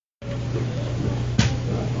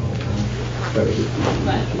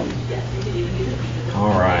All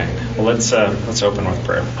right. Well, let's open with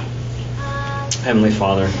prayer. Heavenly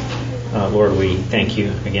Father, Lord, we thank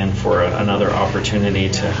you again for another opportunity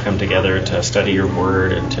to come together to study your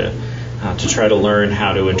word and to try to learn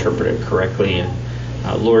how to interpret it correctly.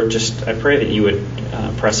 Lord, I pray that you would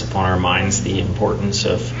press upon our minds the importance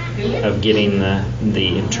of getting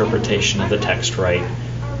the interpretation of the text right.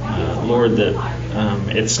 Lord, that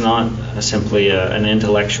it's not simply an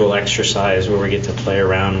intellectual exercise where we get to play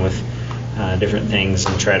around with different things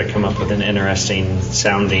and try to come up with an interesting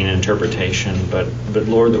sounding interpretation, but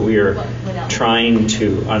Lord, that we are trying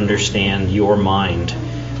to understand your mind.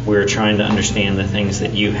 We are trying to understand the things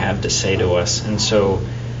that you have to say to us, and so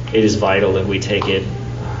it is vital that we take it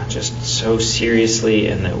just so seriously,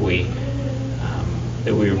 and that we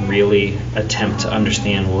really attempt to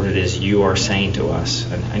understand what it is you are saying to us.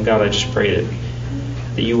 And God, I just pray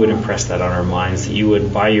that you would impress that on our minds, that you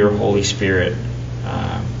would, by your Holy Spirit,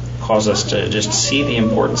 cause us to just see the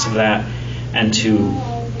importance of that, and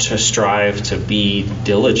to strive to be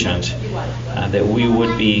diligent, that we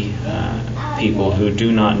would be people who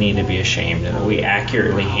do not need to be ashamed, and that we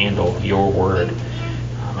accurately handle your word.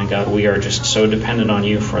 And God, we are just so dependent on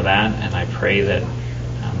you for that, and I pray that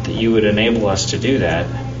you would enable us to do that,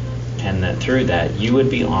 and that through that you would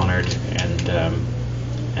be honored, and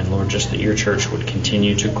Lord, just that your church would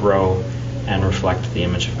continue to grow and reflect the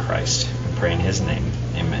image of Christ. I pray in his name.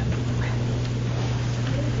 Amen.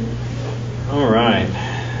 All right.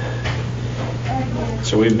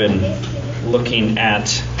 So we've been looking at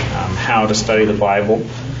how to study the Bible.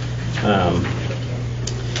 I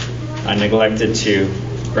neglected to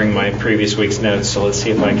bring my previous week's notes, so let's see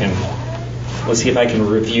if I can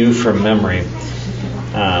review from memory.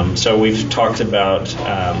 So we've talked about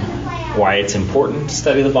why it's important to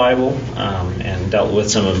study the Bible, and dealt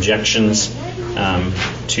with some objections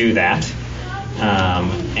to that.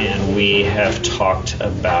 And we have talked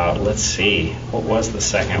about, let's see, what was the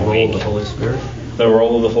second week? The role of the Holy Spirit? The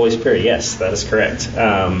role of the Holy Spirit, yes, that is correct.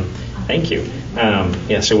 Thank you.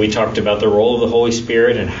 So we talked about the role of the Holy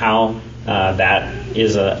Spirit and how that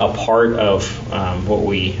is a part of what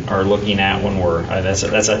we are looking at when we're. It's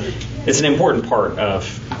an important part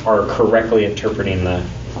of our correctly interpreting the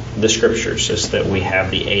Scriptures, is that we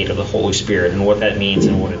have the aid of the Holy Spirit and what that means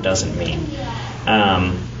and what it doesn't mean.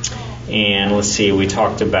 And let's see, we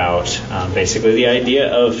talked about basically the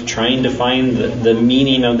idea of trying to find the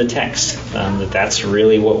meaning of the text. That's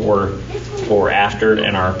really what we're after,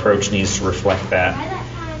 and our approach needs to reflect that.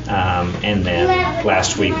 And then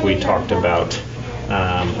last week we talked about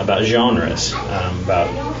genres,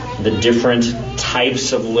 about the different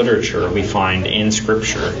types of literature we find in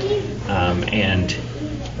Scripture, and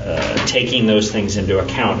taking those things into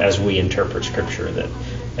account as we interpret Scripture. That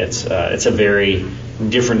it's a very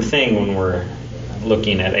different thing when we're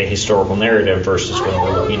looking at a historical narrative versus when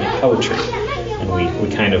we're looking at poetry. And we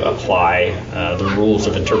kind of apply the rules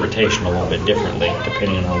of interpretation a little bit differently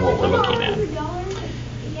depending on what we're looking at.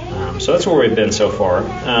 So that's where we've been so far.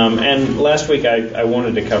 And last week I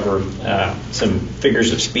wanted to cover some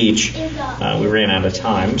figures of speech. We ran out of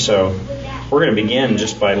time, so we're going to begin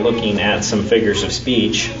just by looking at some figures of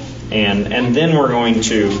speech, and then we're going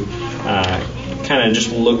to kind of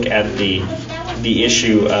just look at the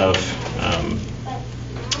issue of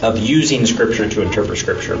using Scripture to interpret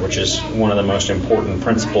Scripture, which is one of the most important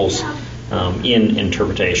principles in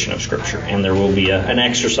interpretation of Scripture. And there will be an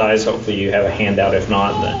exercise. Hopefully you have a handout. If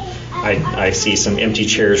not, I see some empty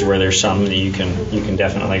chairs where there's some that you can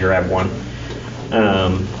definitely grab one.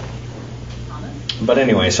 But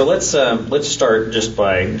anyway, so let's start just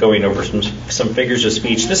by going over some figures of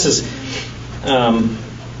speech. This is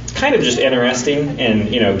kind of just interesting,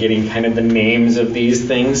 and getting kind of the names of these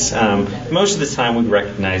things. Most of the time we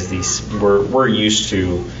recognize these. We're used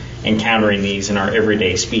to encountering these in our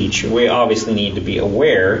everyday speech. We obviously need to be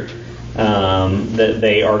aware that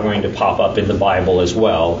they are going to pop up in the Bible as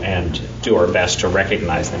well, and do our best to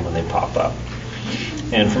recognize them when they pop up.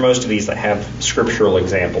 And for most of these, I have scriptural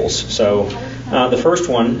examples. So the first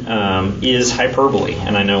one is hyperbole,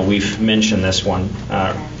 and I know we've mentioned this one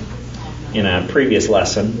in a previous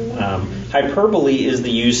lesson. Hyperbole is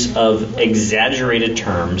the use of exaggerated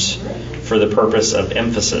terms for the purpose of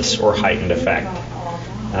emphasis or heightened effect.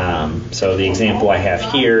 So the example I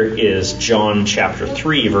have here is John chapter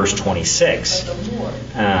 3, verse 26.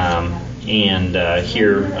 And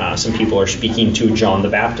here some people are speaking to John the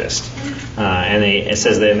Baptist. And it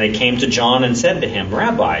says that they came to John and said to him,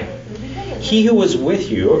 "Rabbi, he who was with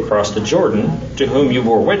you across the Jordan, to whom you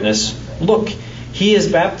bore witness, look, he is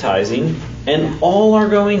baptizing, and all are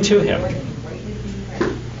going to him."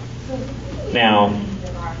 Now,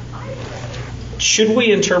 Should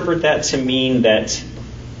we interpret that to mean that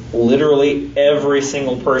literally every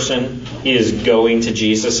single person is going to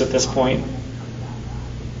Jesus at this point?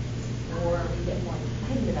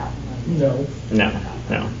 No.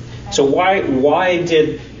 No. So why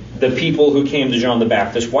did the people who came to John the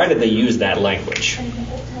Baptist, why did they use that language?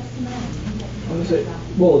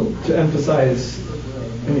 Well, to emphasize,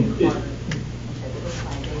 to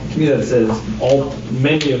me that says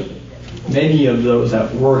many of those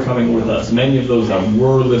that were coming with us, many of those that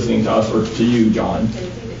were listening to us or to you, John,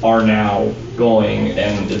 are now going,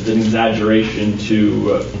 and it's an exaggeration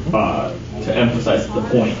to emphasize the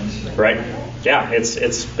point. Right. Yeah, it's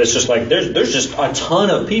just like there's just a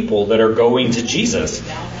ton of people that are going to Jesus,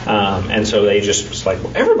 and so they it's like,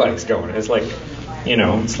 well, everybody's going. It's like,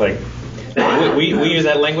 it's like we use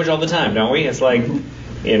that language all the time, don't we? It's like,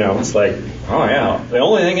 it's like, oh yeah, the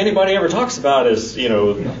only thing anybody ever talks about is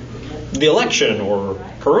the election or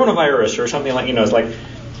coronavirus or something like, it's like,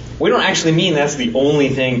 we don't actually mean that's the only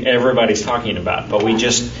thing everybody's talking about, but we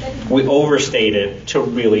overstate it to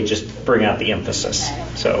really just bring out the emphasis.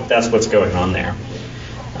 So that's what's going on there.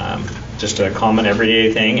 Just a common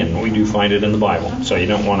everyday thing, and we do find it in the Bible. So you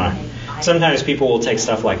don't want to. Sometimes people will take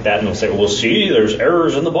stuff like that and they'll say, well, see, there's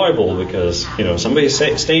errors in the Bible because somebody's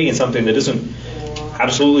stating something that isn't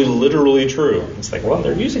absolutely literally true. It's like, well,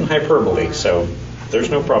 they're using hyperbole, so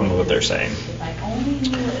there's no problem with what they're saying.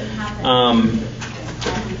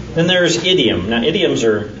 Then there's idiom. Now, idioms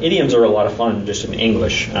are a lot of fun just in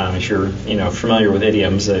English. If you're familiar with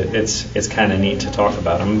idioms, it's kind of neat to talk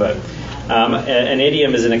about them. But an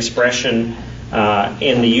idiom is an expression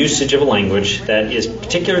in the usage of a language that is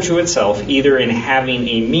particular to itself, either in having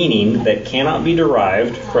a meaning that cannot be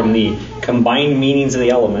derived from the combined meanings of the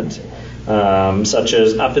element, such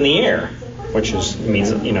as up in the air, which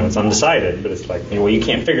means it's undecided, but it's like, well, you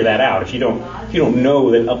can't figure that out if you don't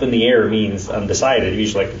know that up in the air means undecided. You're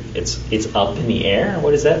just like, it's up in the air.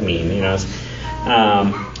 What does that mean?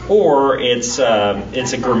 Or it's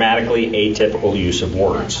a grammatically atypical use of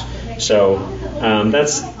words. So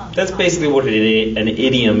that's basically what an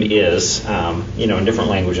idiom is. In different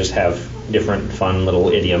languages have different fun little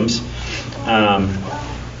idioms.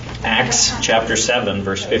 Acts chapter 7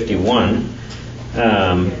 verse 51.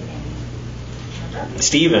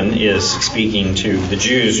 Stephen is speaking to the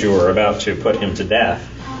Jews who are about to put him to death,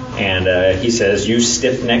 and he says, "You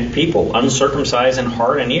stiff-necked people, uncircumcised in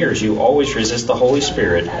heart and ears, you always resist the Holy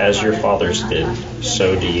Spirit, as your fathers did,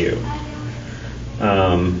 so do you."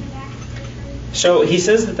 So he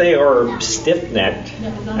says that they are stiff-necked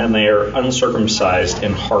and they are uncircumcised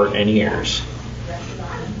in heart and ears.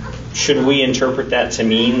 Should we interpret that to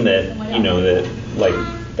mean that, that like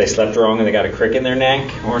they slept wrong and they got a crick in their neck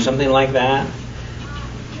or something like that?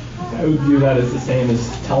 I would view that as the same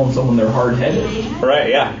as telling someone they're hard-headed. Right,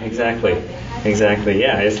 yeah, exactly,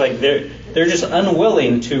 yeah. It's like they're just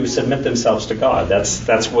unwilling to submit themselves to God.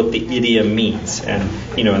 That's what the idiom means. And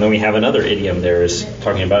and then we have another idiom there is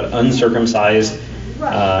talking about uncircumcised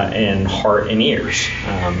in heart and ears.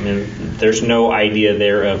 And there's no idea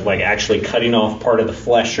there of like actually cutting off part of the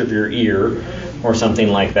flesh of your ear or something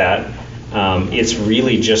like that. It's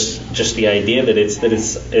really just the idea that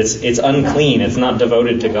it's unclean. It's not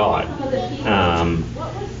devoted to God,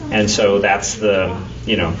 and so that's the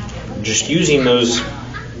just using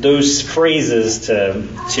those phrases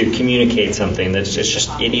to communicate something that's just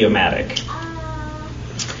idiomatic.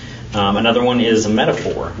 Another one is a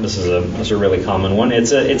metaphor. This is a really common one.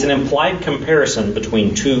 It's an implied comparison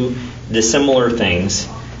between two dissimilar things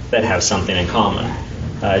that have something in common.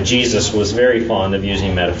 Jesus was very fond of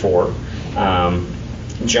using metaphor.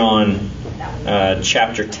 John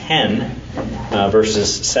chapter 10,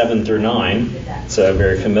 verses 7 through 9. It's a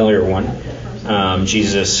very familiar one.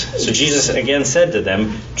 Jesus again said to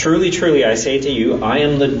them, "Truly, truly, I say to you, I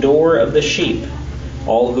am the door of the sheep.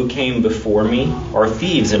 All who came before me are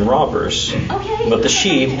thieves and robbers, but the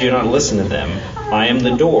sheep do not listen to them. I am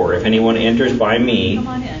the door. If anyone enters by me,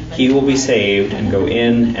 he will be saved and go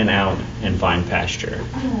in and out and find pasture."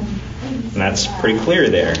 And that's pretty clear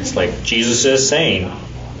there. It's like Jesus is saying,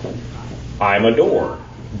 I'm a door.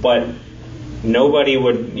 But nobody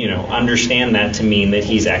would, understand that to mean that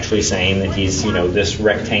he's actually saying that he's, this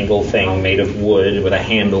rectangle thing made of wood with a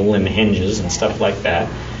handle and hinges and stuff like that.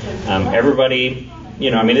 Everybody,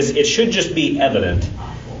 it should just be evident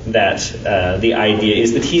that the idea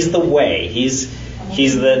is that he's the way. He's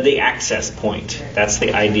the access point. That's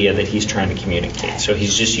the idea that he's trying to communicate. So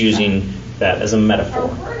he's just using that as a metaphor.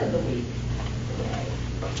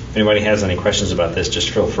 If anybody has any questions about this, just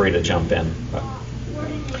feel free to jump in.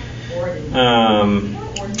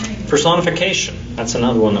 Personification. That's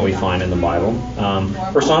another one that we find in the Bible.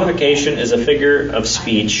 Personification is a figure of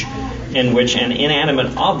speech in which an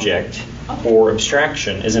inanimate object or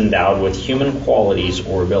abstraction is endowed with human qualities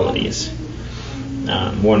or abilities.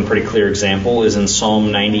 One pretty clear example is in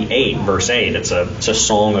Psalm 98, verse 8. It's a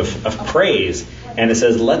song of praise. And it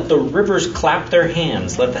says, "Let the rivers clap their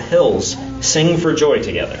hands. Let the hills sing for joy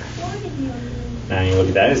together." Now you look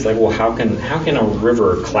at that, it's like, well, how can a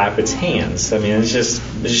river clap its hands? I mean, it just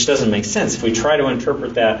doesn't make sense. If we try to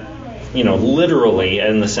interpret that, literally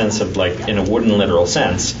in the sense of like in a wooden literal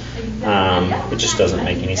sense, it just doesn't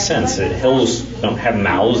make any sense. Hills don't have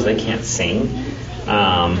mouths; they can't sing.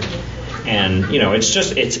 And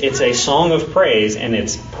it's a song of praise, and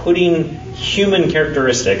it's putting human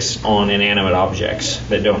characteristics on inanimate objects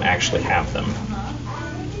that don't actually have them.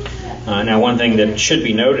 Now, one thing that should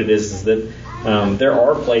be noted is that there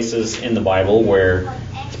are places in the Bible where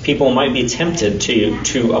people might be tempted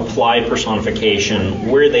to apply personification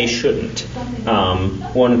where they shouldn't.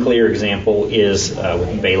 One clear example is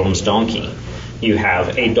with Balaam's donkey. You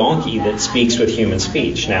have a donkey that speaks with human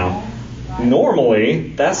speech. Now,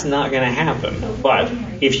 normally, that's not going to happen. But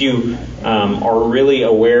if you are really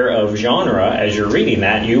aware of genre as you're reading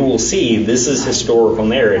that, you will see this is historical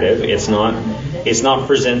narrative. It's not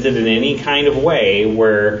presented in any kind of way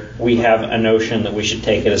where we have a notion that we should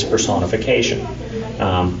take it as personification.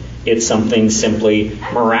 It's something simply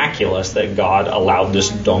miraculous that God allowed this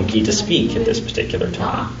donkey to speak at this particular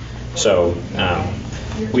time. So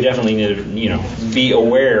we definitely need to be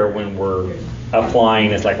aware when we're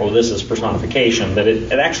applying it's like, well, this is personification, that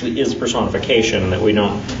it actually is personification, that we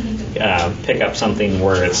don't pick up something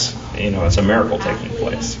where it's a miracle taking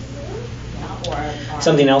place.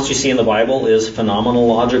 Something else you see in the Bible is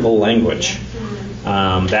phenomenological language.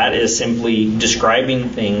 That is simply describing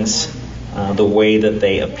things the way that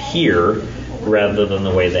they appear rather than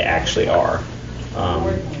the way they actually are.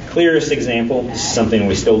 Clearest example, this is something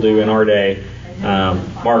we still do in our day,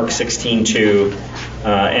 Mark 16:2.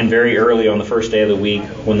 And very early on the first day of the week,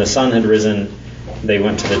 when the sun had risen, they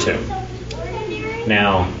went to the tomb.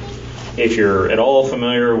 Now, if you're at all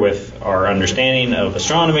familiar with our understanding of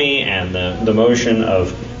astronomy and the motion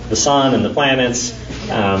of the sun and the planets,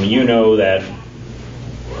 you know that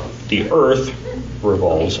the Earth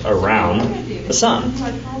revolves around the sun.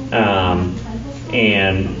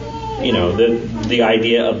 And, the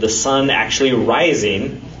idea of the sun actually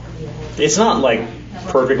rising, it's not like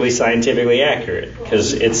perfectly scientifically accurate,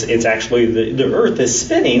 because it's actually the Earth is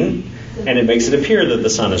spinning, and it makes it appear that the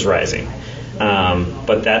sun is rising.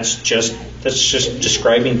 But that's just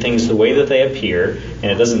describing things the way that they appear,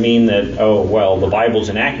 and it doesn't mean that the Bible's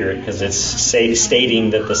inaccurate because it's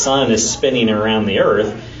stating that the sun is spinning around the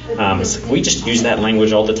Earth. We just use that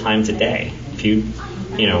language all the time today. If you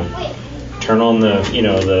turn on the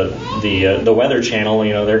Weather Channel,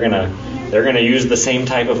 they're gonna use the same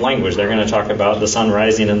type of language. They're going to talk about the sun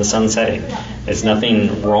rising and the sun setting. There's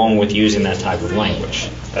nothing wrong with using that type of language.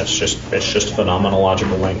 It's just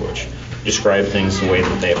phenomenological language. Describe things the way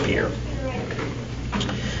that they appear.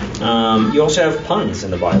 You also have puns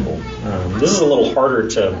in the Bible. This is a little harder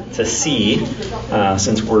to see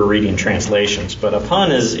since we're reading translations, but a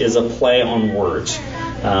pun is a play on words.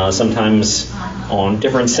 Sometimes on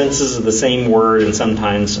different senses of the same word, and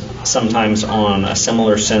sometimes on a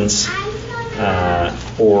similar sense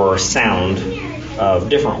or sound of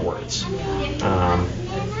different words.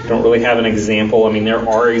 Don't really have an example. I mean, there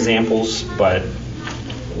are examples, but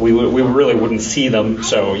we really wouldn't see them.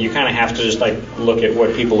 So you kind of have to just look at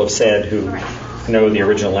what people have said who know the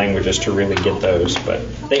original languages to really get those.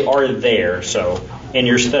 But they are there. So in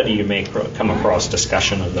your study, you may come across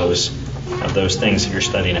discussion of those things if you're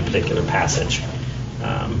studying a particular passage.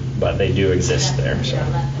 But they do exist there. So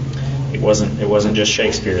it wasn't just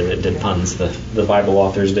Shakespeare that did puns. The Bible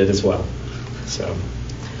authors did as well. So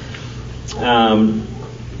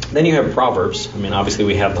then you have Proverbs. I mean, obviously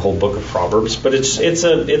we have the whole book of Proverbs, but it's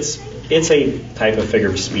a type of figure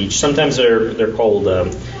of speech. Sometimes they're called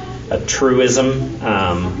a truism.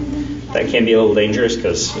 That can be a little dangerous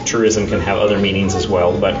because truism can have other meanings as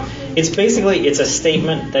well. But it's a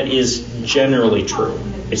statement that is generally true.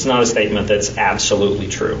 It's not a statement that's absolutely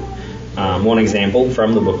true. One example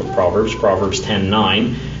from the book of Proverbs, Proverbs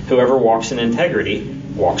 10:9, whoever walks in integrity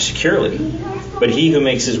walks securely, but he who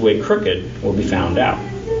makes his way crooked will be found out.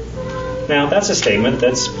 Now, that's a statement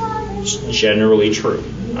that's generally true.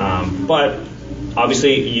 But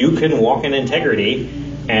obviously, you can walk in integrity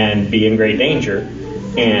and be in great danger,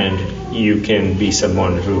 and you can be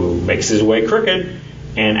someone who makes his way crooked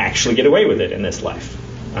and actually get away with it in this life.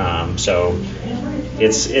 So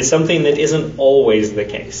it's something that isn't always the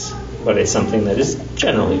case. but it's something that is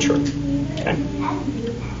generally true. Okay.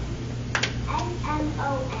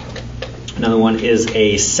 Another one is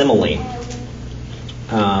a simile.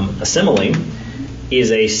 A simile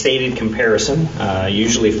is a stated comparison,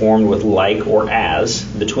 usually formed with like or as,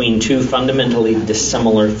 between two fundamentally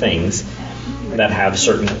dissimilar things that have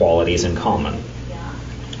certain qualities in common.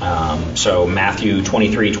 So Matthew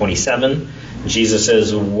 23:27, Jesus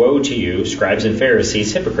says, "Woe to you, scribes and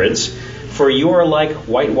Pharisees, hypocrites, for you are like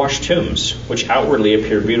whitewashed tombs, which outwardly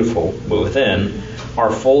appear beautiful, but within are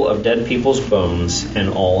full of dead people's bones and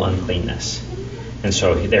all uncleanness." And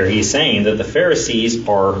so there he's saying that the Pharisees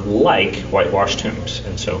are like whitewashed tombs.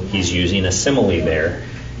 And so he's using a simile there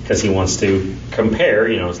because he wants to compare.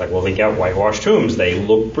 It's like, well, they got whitewashed tombs. They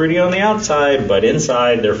look pretty on the outside, but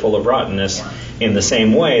inside they're full of rottenness. In the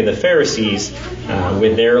same way, the Pharisees,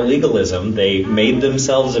 with their legalism, they made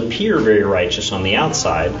themselves appear very righteous on the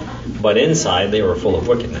outside, but inside they were full of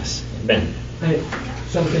wickedness. Ben?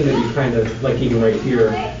 Something that you kind of, like even right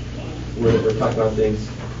here, we're talking about things.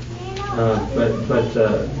 But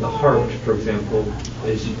the heart, for example,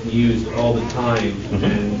 is used all the time,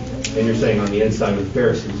 and you're saying on the inside with the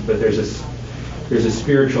Pharisees, but there's a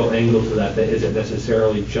spiritual angle to that isn't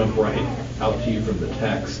necessarily jump right out to you from the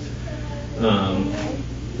text.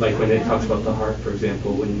 Like when it talks about the heart, for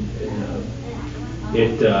example,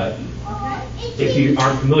 if you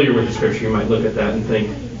aren't familiar with the Scripture, you might look at that and think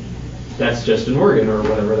that's just an organ or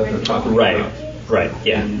whatever that they're talking about. Right.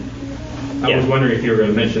 Yeah. I was wondering if you were going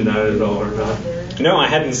to mention that at all or not. No, I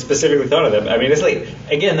hadn't specifically thought of that. I mean, it's like,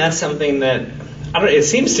 again, that's something that, it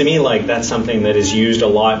seems to me like that's something that is used a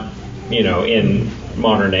lot, in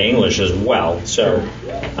modern day English as well. So,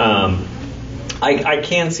 I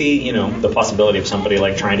can see, the possibility of somebody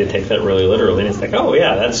like trying to take that really literally, and it's like, oh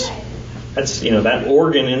yeah, that's that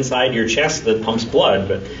organ inside your chest that pumps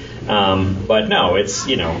blood, but no, it's,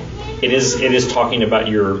 it is talking about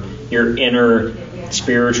your inner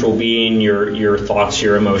spiritual being, your thoughts,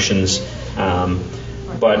 your emotions,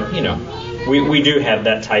 but we do have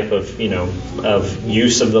that type of of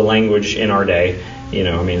use of the language in our day.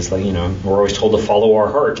 It's like we're always told to follow our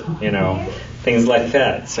heart, things like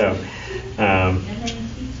that. So,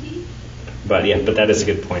 but that is a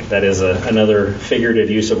good point. That is another figurative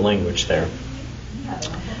use of language there,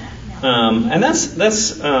 and that's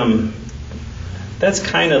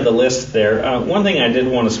kind of the list there. One thing I did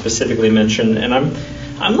want to specifically mention, and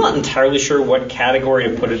I'm not entirely sure what category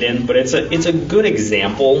to put it in, but it's a good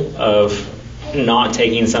example of not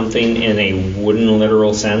taking something in a wooden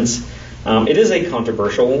literal sense. It is a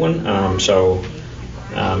controversial one, so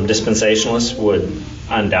dispensationalists would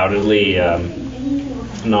undoubtedly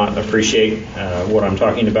not appreciate what I'm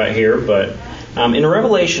talking about here. But in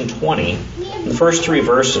Revelation 20, the first 3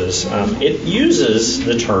 verses, it uses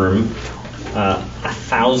the term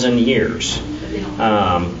 1,000 years.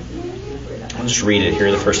 I'll just read it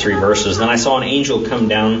here, the first 3 verses. Then I saw an angel come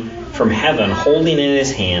down from heaven, holding in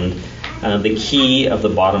his hand the key of the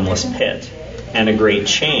bottomless pit and a great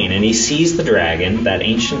chain. And he seized the dragon, that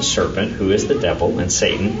ancient serpent, who is the devil and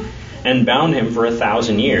Satan, and bound him for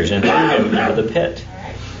 1,000 years, and threw him into the pit,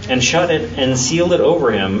 and shut it and sealed it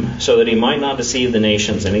over him, so that he might not deceive the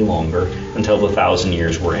nations any longer until the 1,000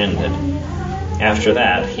 years were ended. After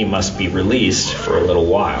that, he must be released for a little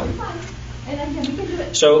while.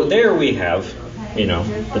 So there we have,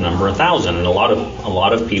 the number 1,000, and a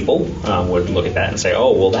lot of people would look at that and say,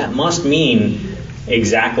 oh, well, that must mean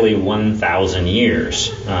exactly 1,000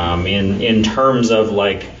 years. In terms of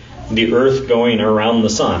like the Earth going around the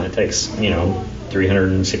sun, it takes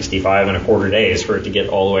 365 and a quarter days for it to get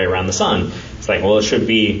all the way around the sun. It's like, well, it should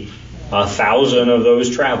be 1,000 of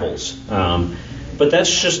those travels, but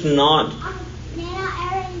that's just not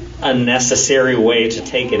a necessary way to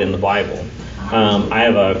take it in the Bible. I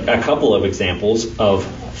have a couple of examples of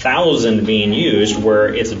 1,000 being used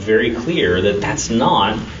where it's very clear that that's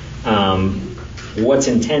not what's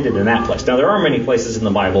intended in that place. Now, there are many places in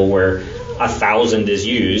the Bible where 1,000 is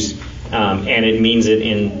used, and it means it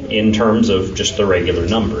in terms of just the regular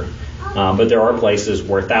number. But there are places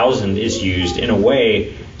where 1,000 is used in a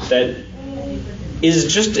way that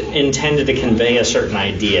is just intended to convey a certain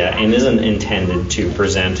idea and isn't intended to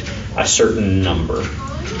present a certain number.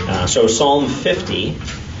 So Psalm 50,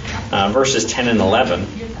 verses 10 and 11,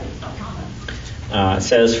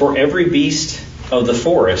 says, "For every beast of the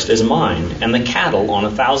forest is mine, and the cattle on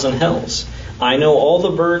 1,000 hills. I know all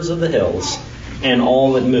the birds of the hills, and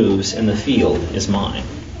all that moves in the field is mine."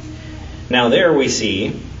 Now there we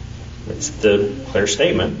see, it's the clear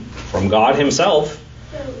statement from God himself,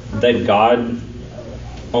 that God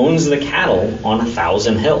owns the cattle on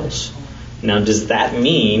 1,000 hills. Now does that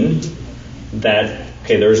mean that,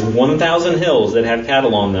 okay, there's 1,000 hills that have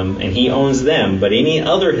cattle on them, and he owns them, but any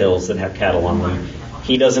other hills that have cattle on them,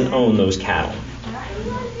 he doesn't own those cattle.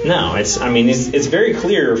 No, it's very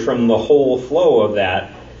clear from the whole flow of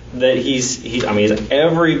that he's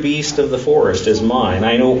every beast of the forest is mine.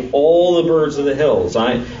 I know all the birds of the hills.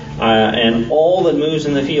 And all that moves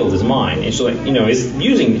in the field is mine. It's like, he's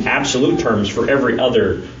using absolute terms for every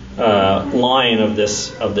other line of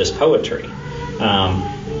this poetry.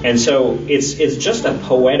 And so it's just a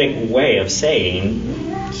poetic way of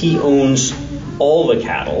saying he owns all the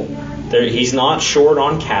cattle. He's not short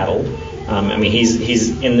on cattle. He's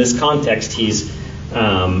in this context, he's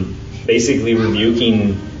basically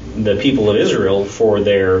rebuking the people of Israel for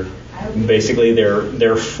their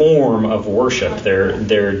form of worship,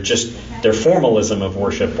 their formalism of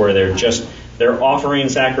worship, where they're offering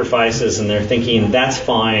sacrifices and they're thinking, that's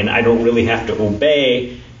fine, I don't really have to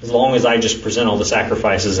obey, as long as I just present all the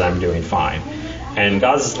sacrifices, I'm doing fine. And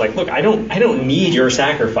God's just like, look, I don't need your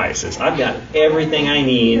sacrifices. I've got everything I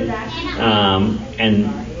need,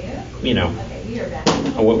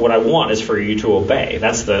 what I want is for you to obey.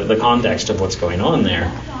 That's the context of what's going on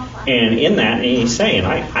there. And in that, he's saying,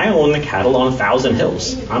 I own the cattle on 1,000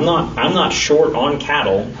 hills. I'm not short on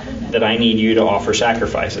cattle that I need you to offer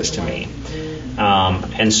sacrifices to me.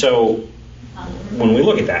 And so when we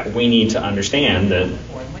look at that, we need to understand that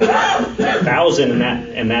 1,000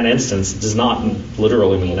 in that instance does not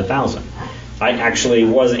literally mean 1,000. I actually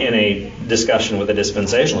was in a discussion with a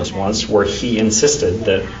dispensationalist once where he insisted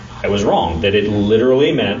that I was wrong, that it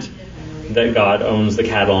literally meant that God owns the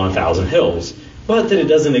cattle on 1,000 hills, but that it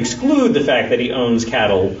doesn't exclude the fact that he owns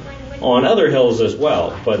cattle on other hills as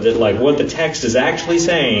well. But that, what the text is actually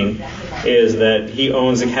saying is that he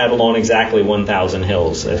owns the cattle on exactly 1,000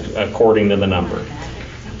 hills according to the number.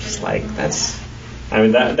 Just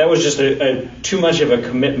that was just too much of a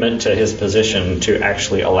commitment to his position to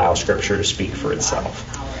actually allow Scripture to speak for itself.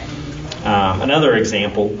 Another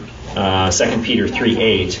example, 2 Peter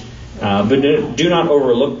 3:8. But do not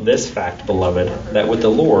overlook this fact, beloved, that with the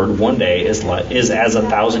Lord 1 day is as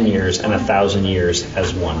 1,000 years, and 1,000 years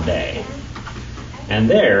as 1 day. And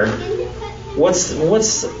there, what's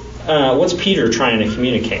Peter trying to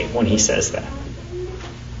communicate when he says that?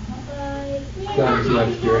 God does not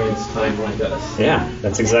experience time like us. Yeah,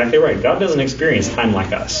 that's exactly right. God doesn't experience time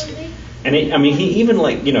like us. And he even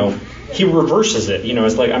he reverses it.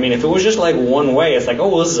 It's like, if it was just like one way, it's like, oh,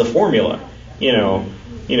 well, this is a formula. If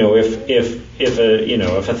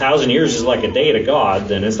 1,000 years is like a day to God,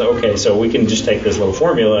 then it's like, okay, so we can just take this little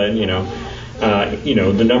formula and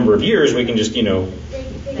the number of years, we can just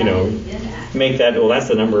make that, well, that's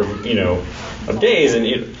the number of of days, and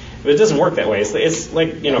it doesn't work that way. It's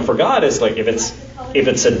like, for God, it's like if it's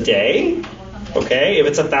a day, okay, if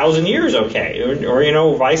it's 1,000 years, okay,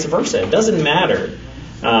 or vice versa. It doesn't matter.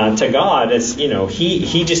 To God, it's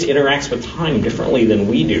he just interacts with time differently than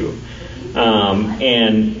we do.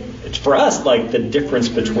 And for us, the difference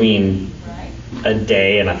between a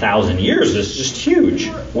day and 1,000 years is just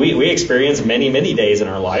huge. We experience many, many days in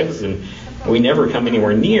our lives, and we never come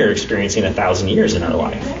anywhere near experiencing 1,000 years in our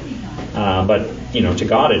life. But to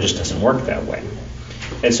God, it just doesn't work that way.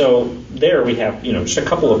 And so there we have, just a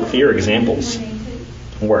couple of clear examples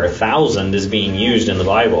where 1,000 is being used in the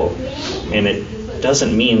Bible, and it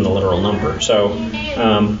doesn't mean the literal number. So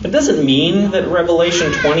it doesn't mean that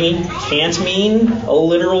Revelation 20 can't mean a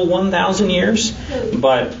literal 1,000 years,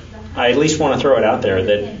 but I at least want to throw it out there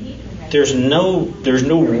that there's no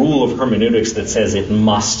rule of hermeneutics that says it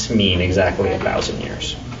must mean exactly 1,000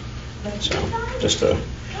 years. So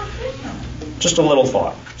just a little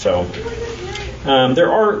thought. So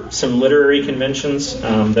there are some literary conventions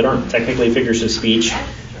that aren't technically figures of speech,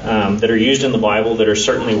 that are used in the Bible that are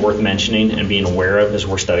certainly worth mentioning and being aware of as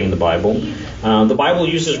we're studying the Bible. The Bible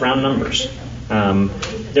uses round numbers.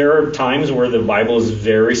 There are times where the Bible is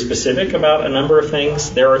very specific about a number of things.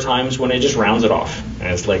 There are times when it just rounds it off.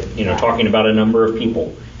 And it's like, talking about a number of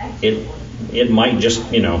people. It might just,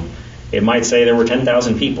 it might say there were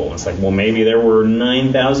 10,000 people. It's like, well, maybe there were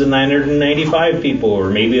 9,995 people, or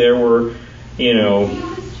maybe there were,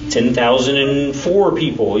 10,004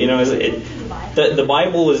 people. The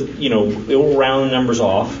Bible is, it will round numbers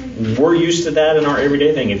off. We're used to that in our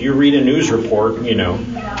everyday thing. If you read a news report,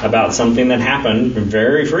 about something that happened,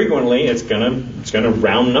 very frequently it's gonna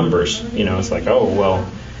round numbers. It's like, oh, well,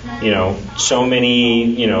 so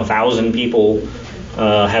many, 1,000 people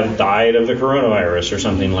have died of the coronavirus or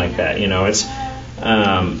something like that. It's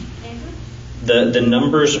the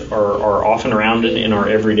numbers are often rounded in our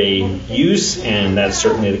everyday use, and that's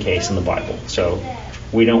certainly the case in the Bible. So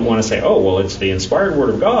we don't want to say, oh, well, it's the inspired Word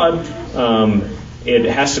of God, it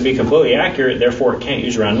has to be completely accurate, therefore it can't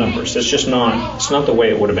use round numbers. It's just not, it's not the way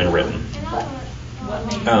it would have been written.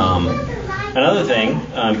 Another thing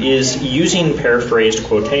is using paraphrased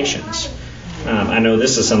quotations. I know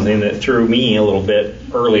this is something that threw me a little bit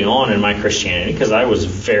early on in my Christianity, because I was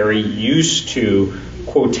very used to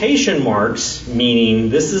quotation marks, meaning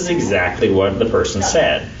this is exactly what the person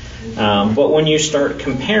said. But when you start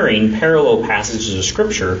comparing parallel passages of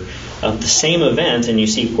Scripture of the same event and you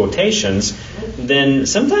see quotations, then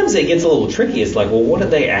sometimes it gets a little tricky. It's like, well, what did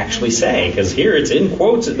they actually say? Because here it's in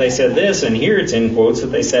quotes that they said this, and here it's in quotes that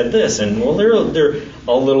they said this. And, well, they're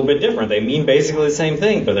a little bit different. They mean basically the same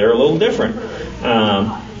thing, but they're a little different.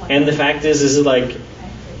 And the fact is like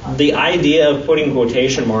the idea of putting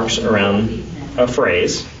quotation marks around a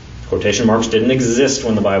phrase. Quotation marks didn't exist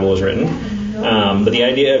when the Bible was written. But the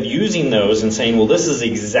idea of using those and saying, well, this is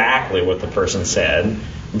exactly what the person said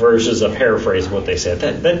versus a paraphrase of what they said,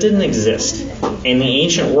 that didn't exist. In the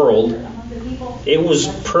ancient world, it was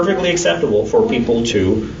perfectly acceptable for people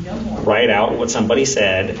to write out what somebody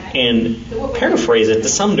said and paraphrase it to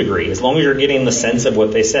some degree, as long as you're getting the sense of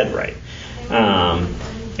what they said right.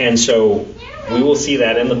 And so we will see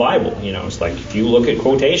that in the Bible. It's like if you look at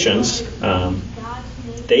quotations,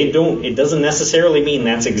 it doesn't necessarily mean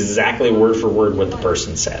that's exactly word for word what the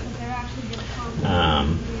person said.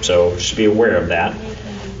 So just be aware of that.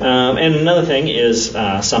 And another thing is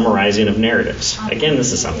summarizing of narratives. Again,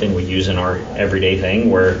 this is something we use in our everyday thing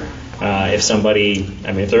where if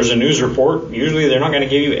there's a news report, usually they're not going to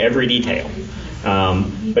give you every detail.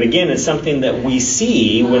 But again, it's something that we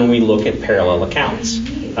see when we look at parallel accounts.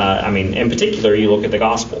 In particular, you look at the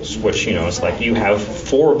Gospels, which, it's like you have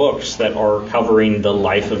 4 books that are covering the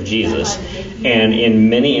life of Jesus. And in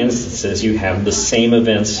many instances, you have the same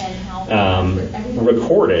events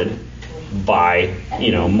recorded by,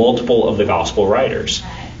 multiple of the Gospel writers.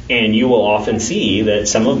 And you will often see that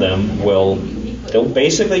some of them they'll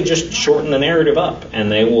basically just shorten the narrative up, and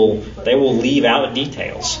they will leave out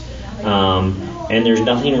details. And there's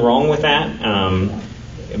nothing wrong with that.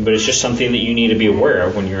 But it's just something that you need to be aware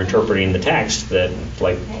of when you're interpreting the text, that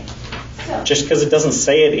just because it doesn't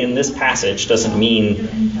say it in this passage doesn't mean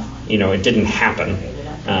it didn't happen.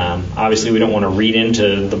 Obviously we don't want to read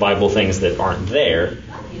into the Bible things that aren't there,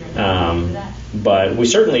 but we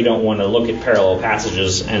certainly don't want to look at parallel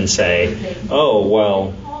passages and say, oh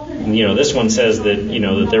well, this one says that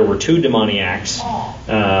that there were 2 demoniacs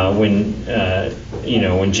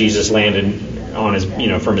when Jesus landed on his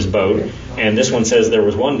from his boat, and this one says there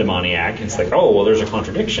was 1 demoniac. It's like, oh well, there's a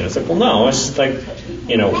contradiction. It's like, well, no, it's just like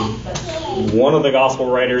one of the gospel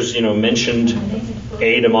writers mentioned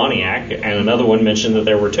a demoniac, and another one mentioned that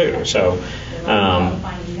there were 2. So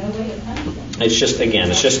it's just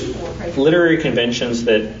literary conventions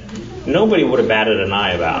that nobody would have batted an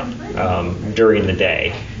eye about during the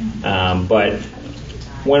day, but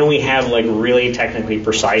when we have really technically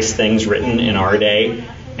precise things written in our day,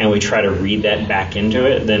 and we try to read that back into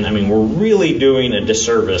it, then we're really doing a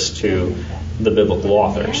disservice to the biblical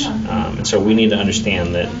authors. And so we need to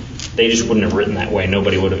understand that they just wouldn't have written that way.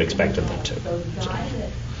 Nobody would have expected them to. So,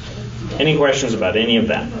 any questions about any of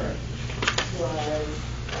that?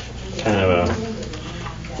 Kind of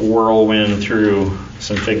a whirlwind through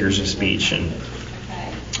some figures of speech and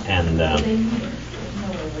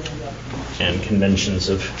conventions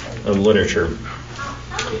of literature.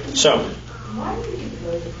 So,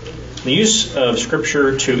 the use of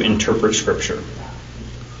Scripture to interpret Scripture.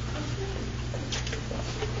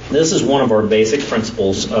 This is one of our basic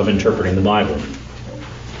principles of interpreting the Bible.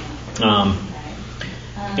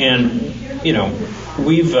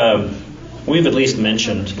 We've at least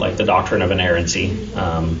mentioned the doctrine of inerrancy.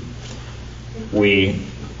 I'm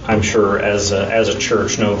sure as a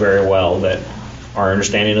church know very well that our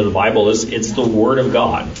understanding of the Bible is it's the Word of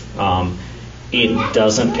God. It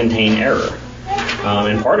doesn't contain error.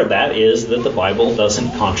 And part of that is that the Bible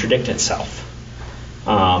doesn't contradict itself.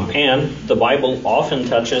 And the Bible often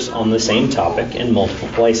touches on the same topic in multiple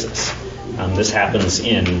places. This happens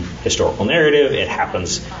in historical narrative, it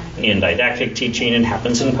happens in didactic teaching, it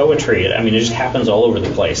happens in poetry. It just happens all over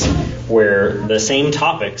the place where the same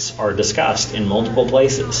topics are discussed in multiple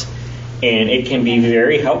places. And it can be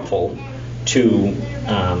very helpful to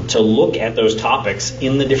look at those topics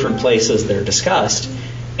in the different places they're discussed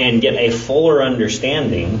and get a fuller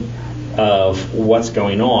understanding of what's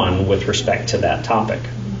going on with respect to that topic.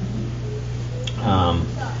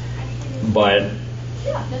 But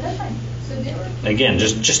again,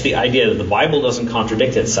 just the idea that the Bible doesn't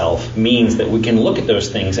contradict itself means that we can look at those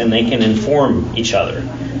things and they can inform each other.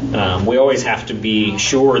 We always have to be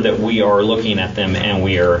sure that we are looking at them and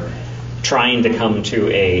we are trying to come to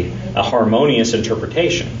a harmonious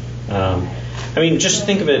interpretation. Just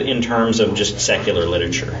think of it in terms of just secular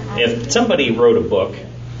literature. If somebody wrote a book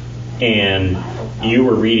and you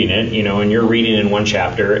were reading it, and you're reading in one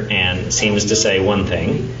chapter and it seems to say one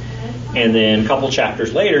thing, and then a couple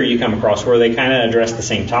chapters later you come across where they kind of address the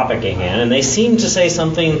same topic again, and they seem to say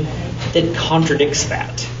something that contradicts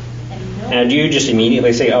that. Now, do you just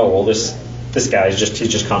immediately say, oh, well, this guy's he's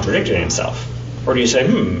just contradicting himself? Or do you say,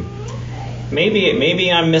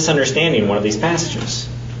 maybe I'm misunderstanding one of these passages?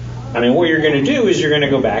 What you're going to do is you're going to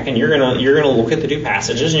go back and you're going to look at the two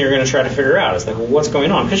passages and you're going to try to figure out, it's like, well, what's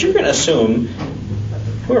going on? Because you're going to assume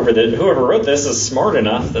whoever wrote this is smart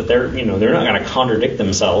enough that they're not going to contradict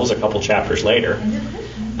themselves a couple chapters later.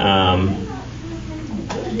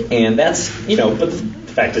 And that's, but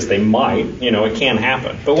the fact is they might, it can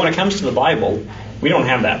happen. But when it comes to the Bible, we don't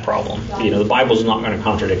have that problem. The Bible's not going to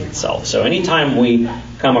contradict itself. So anytime we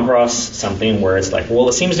come across something where it's like, well,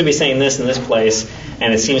 it seems to be saying this in this place,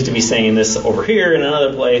 and it seems to be saying this over here in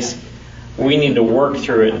another place, we need to work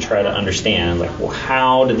through it and try to understand, like, well,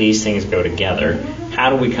 how do these things go together? How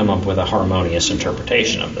do we come up with a harmonious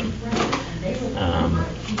interpretation of them?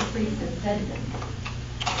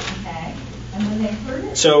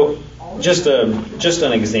 So, just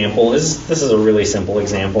an example. This is a really simple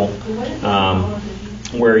example,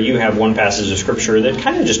 where you have one passage of Scripture that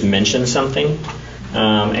kind of just mentions something,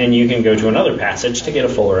 and you can go to another passage to get a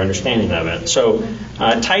fuller understanding of it. So,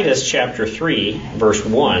 Titus chapter 3, verse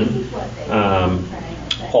 1,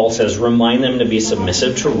 Paul says, "Remind them to be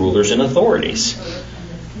submissive to rulers and authorities."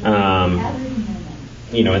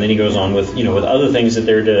 And then he goes on with other things that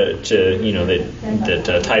they're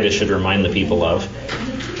that Titus should remind the people of.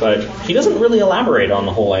 But he doesn't really elaborate on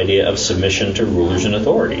the whole idea of submission to rulers and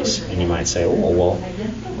authorities. And you might say, oh, well,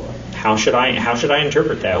 how should I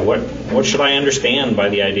interpret that? What should I understand by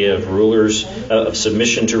the idea of of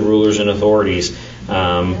submission to rulers and authorities?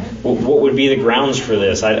 What would be the grounds for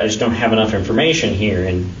this? I just don't have enough information here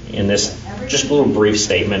in this just little brief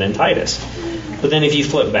statement in Titus. But then if you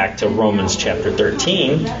flip back to Romans chapter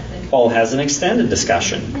 13, Paul has an extended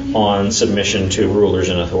discussion on submission to rulers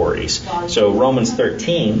and authorities. So Romans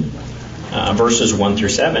 13, verses 1 through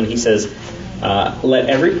 7, he says, "Let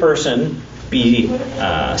every person be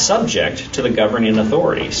subject to the governing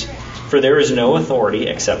authorities. For there is no authority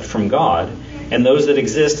except from God, and those that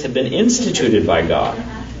exist have been instituted by God.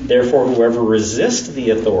 Therefore, whoever resists the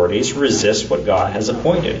authorities resists what God has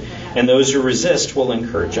appointed, and those who resist will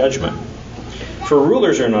incur judgment. For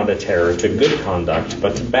rulers are not a terror to good conduct,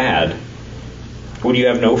 but to bad. Would you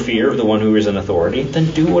have no fear of the one who is in authority?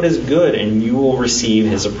 Then do what is good, and you will receive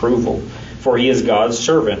his approval. For he is God's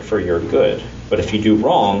servant for your good. But if you do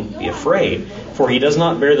wrong, be afraid, for he does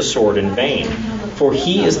not bear the sword in vain. For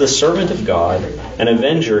he is the servant of God, an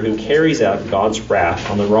avenger who carries out God's wrath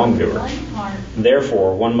on the wrongdoer.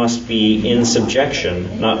 Therefore, one must be in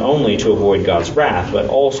subjection, not only to avoid God's wrath, but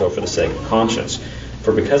also for the sake of conscience.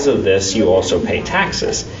 For because of this you also pay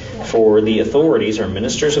taxes, for the authorities are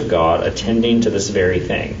ministers of God, attending to this very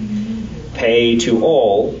thing. Pay to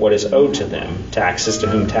all what is owed to them, taxes to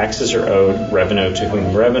whom taxes are owed, revenue to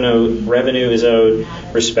whom revenue is owed,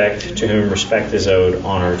 respect to whom respect is owed,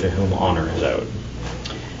 honor to whom honor is owed."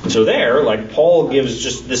 And so there, Paul gives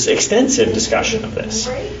just this extensive discussion of this.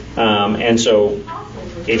 And so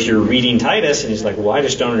if you're reading Titus and he's like, well, I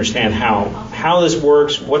just don't understand how this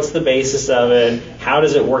works, what's the basis of it, how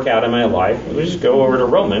does it work out in my life, we just go over to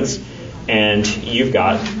Romans and you've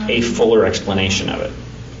got a fuller explanation of it.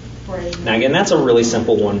 Now again, that's a really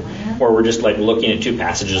simple one where we're just looking at two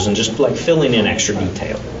passages and just filling in extra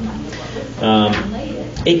detail.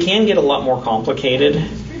 It can get a lot more complicated.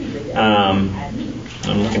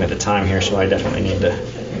 I'm looking at the time here, so I definitely need to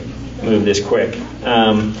move this quick.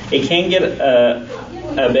 It can get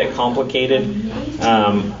a bit complicated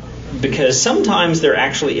because sometimes there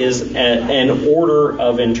actually is an order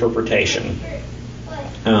of interpretation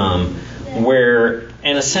where,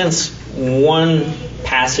 in a sense, one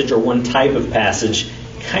passage or one type of passage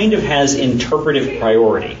kind of has interpretive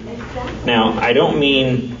priority. Now, I don't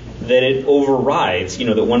mean that it overrides,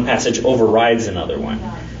 that one passage overrides another one,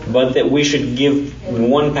 but that we should give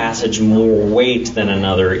one passage more weight than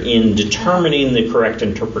another in determining the correct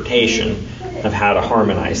interpretation of how to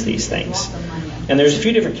harmonize these things. And there's a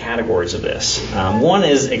few different categories of this. One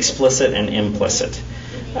is explicit and implicit.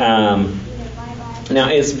 Now,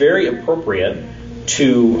 it's very appropriate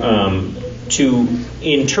to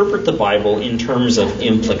interpret the Bible in terms of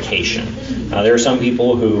implication. There are some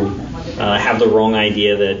people who have the wrong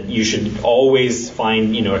idea that you should always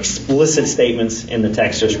find, explicit statements in the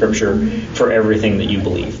text of Scripture for everything that you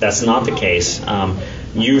believe. That's not the case.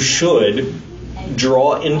 you should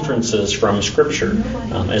draw inferences from Scripture,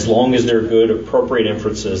 as long as they're good, appropriate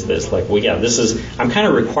inferences. That's like, well, yeah, I'm kind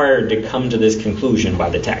of required to come to this conclusion by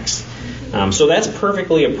the text. So that's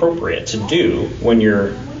perfectly appropriate to do when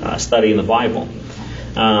you're studying the Bible.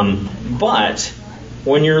 But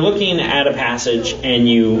when you're looking at a passage and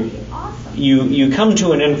you come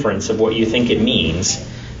to an inference of what you think it means,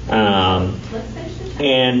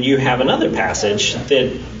 and you have another passage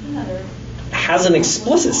that has an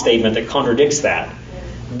explicit statement that contradicts that,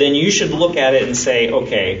 then you should look at it and say,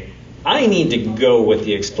 okay, I need to go with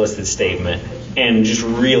the explicit statement and just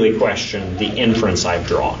really question the inference I've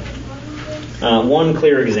drawn. One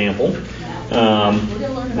clear example,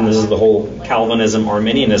 and this is the whole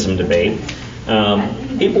Calvinism-Arminianism debate,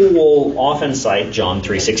 people will often cite John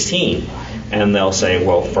 3:16, and they'll say,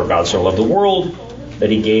 well, for God so loved the world that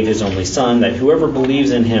he gave his only Son, that whoever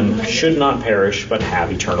believes in him should not perish but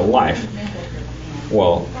have eternal life.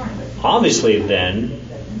 Well, obviously then,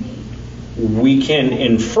 we can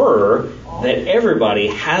infer that everybody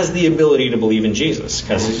has the ability to believe in Jesus,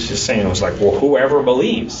 because it's just saying, it was like, well, whoever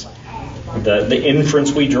believes. The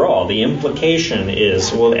inference we draw, the implication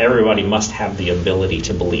is, well, everybody must have the ability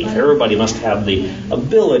to believe. Everybody must have the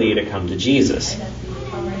ability to come to Jesus.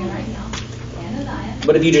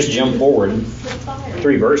 But if you just jump forward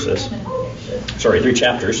 3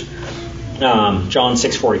 chapters, John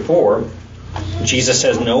 6:44, Jesus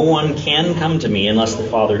says, no one can come to me unless the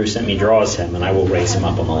Father who sent me draws him, and I will raise him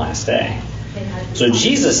up on the last day. So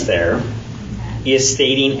Jesus there is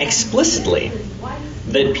stating explicitly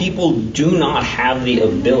that people do not have the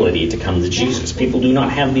ability to come to Jesus. People do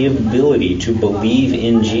not have the ability to believe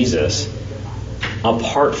in Jesus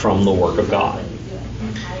apart from the work of God.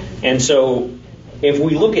 And so if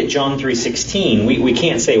we look at John 3:16, we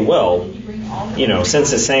can't say, well,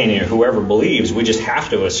 since it's saying whoever believes, we just have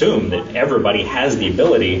to assume that everybody has the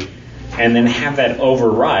ability, and then have that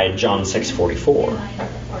override John 6:44.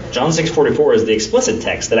 John 6:44 is the explicit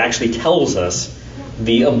text that actually tells us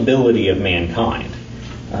the ability of mankind.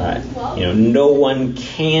 No one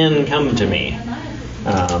can come to me.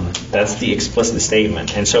 That's the explicit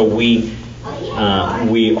statement. And so we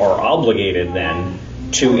are obligated then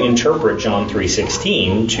to interpret John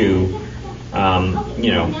 3:16 to,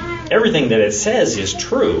 everything that it says is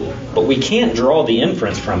true, but we can't draw the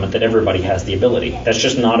inference from it that everybody has the ability. That's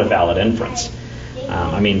just not a valid inference.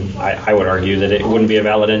 I would argue that it wouldn't be a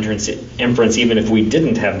valid inference even if we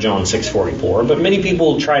didn't have John 6:44, but many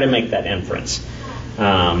people try to make that inference.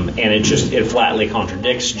 And it flatly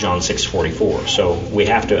contradicts John 6:44, so we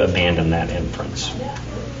have to abandon that inference.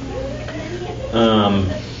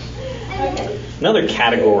 Another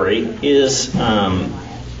category is,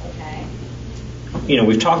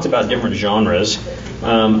 we've talked about different genres.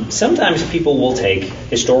 Sometimes people will take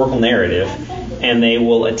historical narrative and they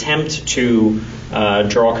will attempt to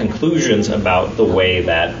draw conclusions about the way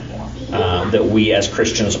that we as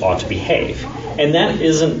Christians ought to behave. And that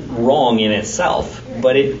isn't wrong in itself,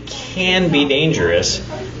 but it can be dangerous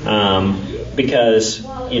because,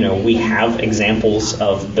 we have examples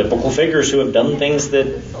of biblical figures who have done things that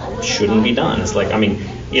shouldn't be done. It's like,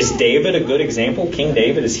 is David a good example? King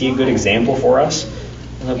David, is he a good example for us?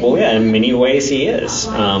 Well, yeah, in many ways he is.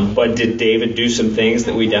 But did David do some things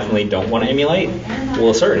that we definitely don't want to emulate?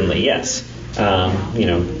 Well, certainly, yes.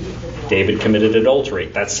 David committed adultery.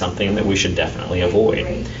 That's something that we should definitely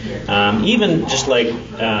avoid. Even just like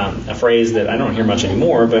a phrase that I don't hear much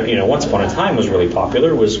anymore, but once upon a time was really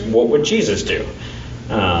popular, was what would Jesus do?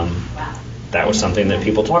 That was something that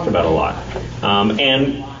people talked about a lot.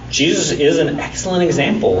 And Jesus is an excellent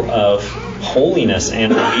example of holiness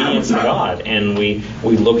and obedience to God. And we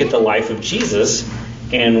look at the life of Jesus,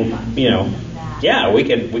 and we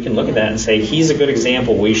can look at that and say he's a good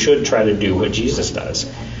example. We should try to do what Jesus does.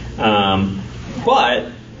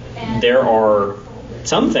 But there are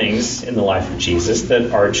some things in the life of Jesus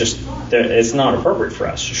that are just, it's not appropriate for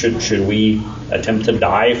us. Should we attempt to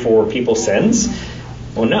die for people's sins?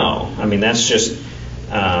 Well, no. That's just,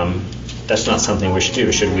 that's not something we should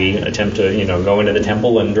do. Should we attempt to, go into the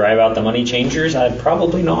temple and drive out the money changers?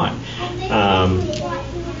 Probably not.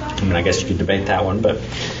 I guess you could debate that one, but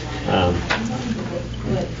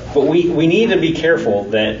we need to be careful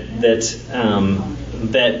that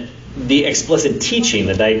the explicit teaching,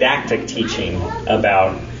 the didactic teaching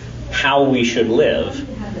about how we should live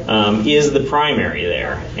is the primary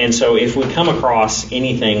there. And so if we come across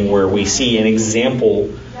anything where we see an example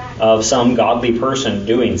of some godly person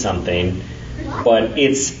doing something, but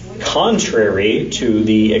it's contrary to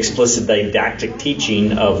the explicit didactic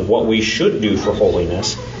teaching of what we should do for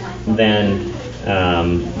holiness, then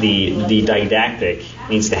the didactic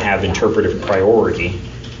needs to have interpretive priority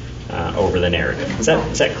over the narrative. Is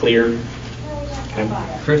that clear?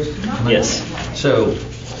 Okay. Chris? Yes. So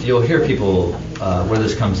you'll hear people, where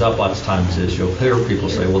this comes up lots of times is you'll hear people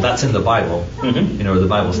say, well, that's in the Bible, or the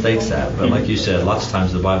Bible states that. But like you said, lots of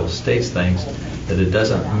times the Bible states things that it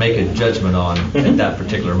doesn't make a judgment on at that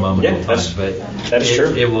particular moment in time. But that's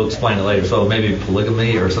true. It will explain it later. So maybe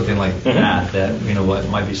polygamy or something like that what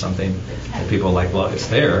might be something that people are like, well, it's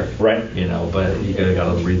there. Right. But you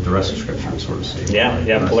got to read the rest of Scripture and sort of see.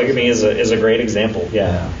 Yeah. Polygamy is a great example.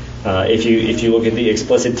 Yeah. If you look at the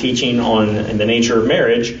explicit teaching on the nature of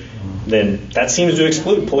marriage, then that seems to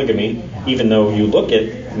exclude polygamy, even though you look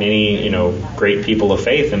at many great people of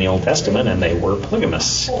faith in the Old Testament and they were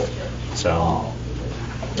polygamists. So.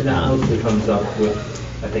 And that mostly comes up with,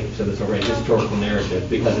 I think you said this already, historical narrative,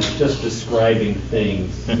 because it's just describing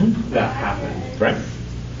things that happened. Right.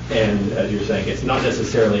 And as you're saying, it's not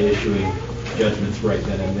necessarily issuing judgments right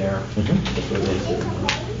then and there. That's what it is.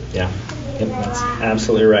 Yeah. Yep, that's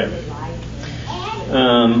absolutely right.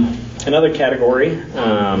 Another category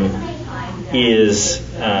is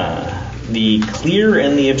the clear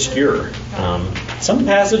and the obscure. Some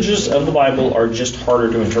passages of the Bible are just harder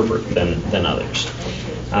to interpret than others.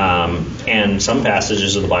 And some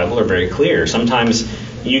passages of the Bible are very clear. Sometimes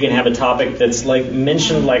you can have a topic that's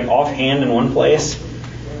mentioned offhand in one place,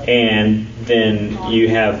 and then you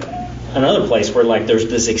have another place where there's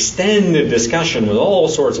this extended discussion with all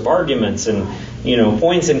sorts of arguments and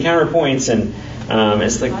points and counterpoints, and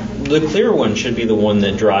it's the clear one should be the one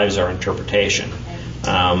that drives our interpretation.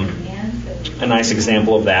 A nice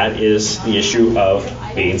example of that is the issue of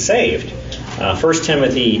being saved. 1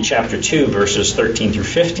 Timothy chapter 2, verses 13 through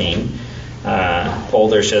 15, Paul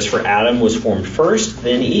there says, "For Adam was formed first,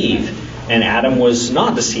 then Eve. And Adam was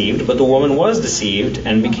not deceived, but the woman was deceived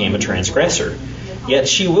and became a transgressor. Yet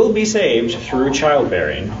she will be saved through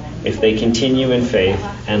childbearing if they continue in faith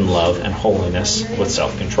and love and holiness with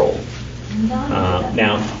self-control."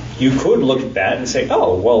 Now, you could look at that and say,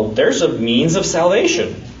 oh, well, there's a means of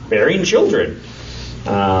salvation, bearing children.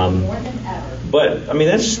 But,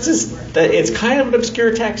 that's just it's kind of an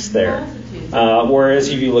obscure text there. Whereas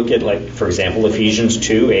if you look at, for example, Ephesians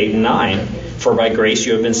 2, 8 and 9, "For by grace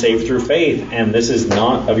you have been saved through faith, and this is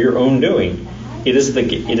not of your own doing. It is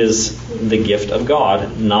the gift of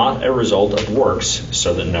God, not a result of works,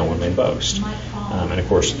 so that no one may boast." And of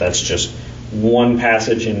course, that's just one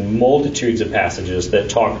passage in multitudes of passages that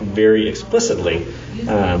talk very explicitly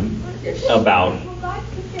about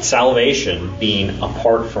salvation being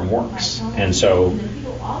apart from works. And so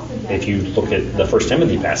if you look at the 1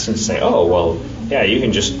 Timothy passage and say, oh, well, yeah, you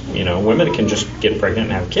can just, women can just get pregnant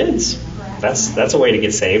and have kids. That's a way to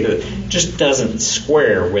get saved. It just doesn't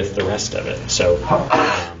square with the rest of it. So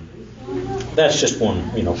that's just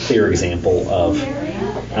one, clear example of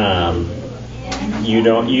you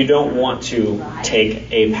don't want to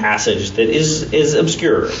take a passage that is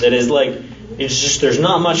obscure, that is it's just there's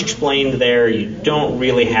not much explained there. You don't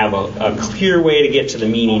really have a clear way to get to the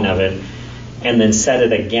meaning of it, and then set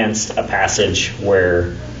it against a passage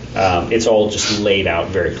where it's all just laid out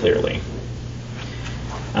very clearly.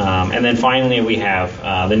 And then finally we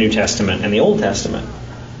have the New Testament and the Old Testament.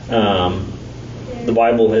 The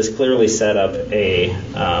Bible has clearly set up the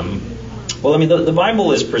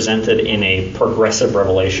Bible is presented in a progressive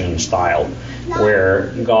revelation style,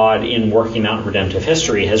 where God, in working out redemptive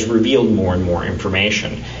history, has revealed more and more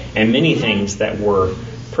information. And many things that were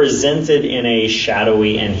presented in a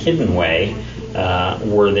shadowy and hidden way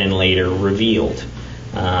were then later revealed.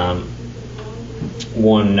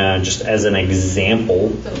 Just as an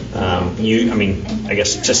example,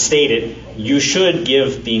 to state it, you should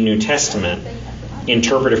give the New Testament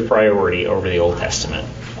interpretive priority over the Old Testament.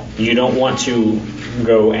 You don't want to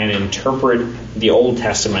go and interpret the Old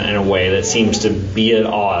Testament in a way that seems to be at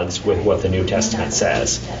odds with what the New Testament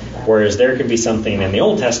says. Whereas there could be something in the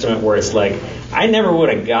Old Testament where it's I never would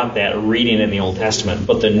have got that reading in the Old Testament,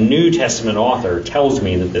 but the New Testament author tells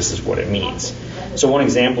me that this is what it means. So one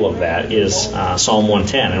example of that is Psalm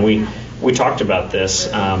 110. And we talked about this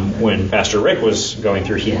when Pastor Rick was going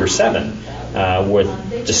through Hebrews 7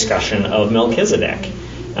 with discussion of Melchizedek.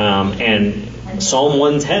 And Psalm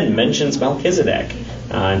 110 mentions Melchizedek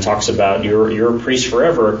and talks about you're a priest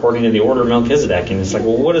forever according to the order of Melchizedek. And it's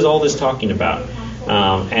what is all this talking about?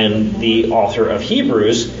 And the author of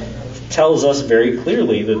Hebrews tells us very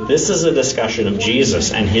clearly that this is a discussion of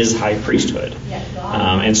Jesus and his high priesthood.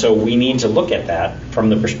 And so we need to look at that from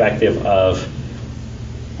the perspective of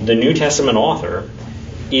the New Testament author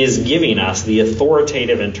is giving us the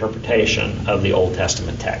authoritative interpretation of the Old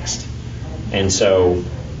Testament text. And so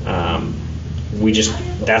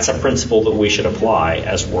That's a principle that we should apply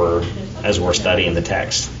as we're studying the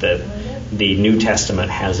text, that the New Testament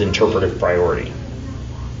has interpretive priority.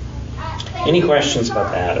 Any questions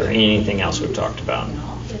about that or anything else we've talked about?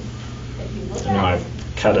 I know I've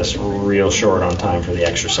cut us real short on time for the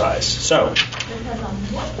exercise. So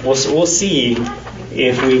we'll see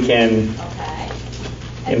if we can,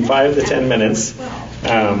 in 5 to 10 minutes,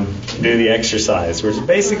 do the exercise. Which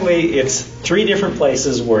basically, it's 3 different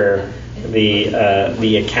places where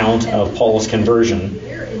the account of Paul's conversion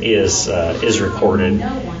is recorded,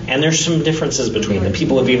 and there's some differences between them.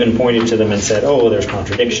 People have even pointed to them and said, "Oh, there's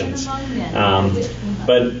contradictions."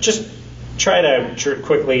 But just try to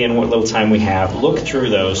quickly, in what little time we have, look through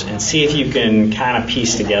those and see if you can kind of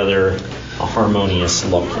piece together a harmonious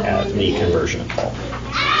look at the conversion of Paul.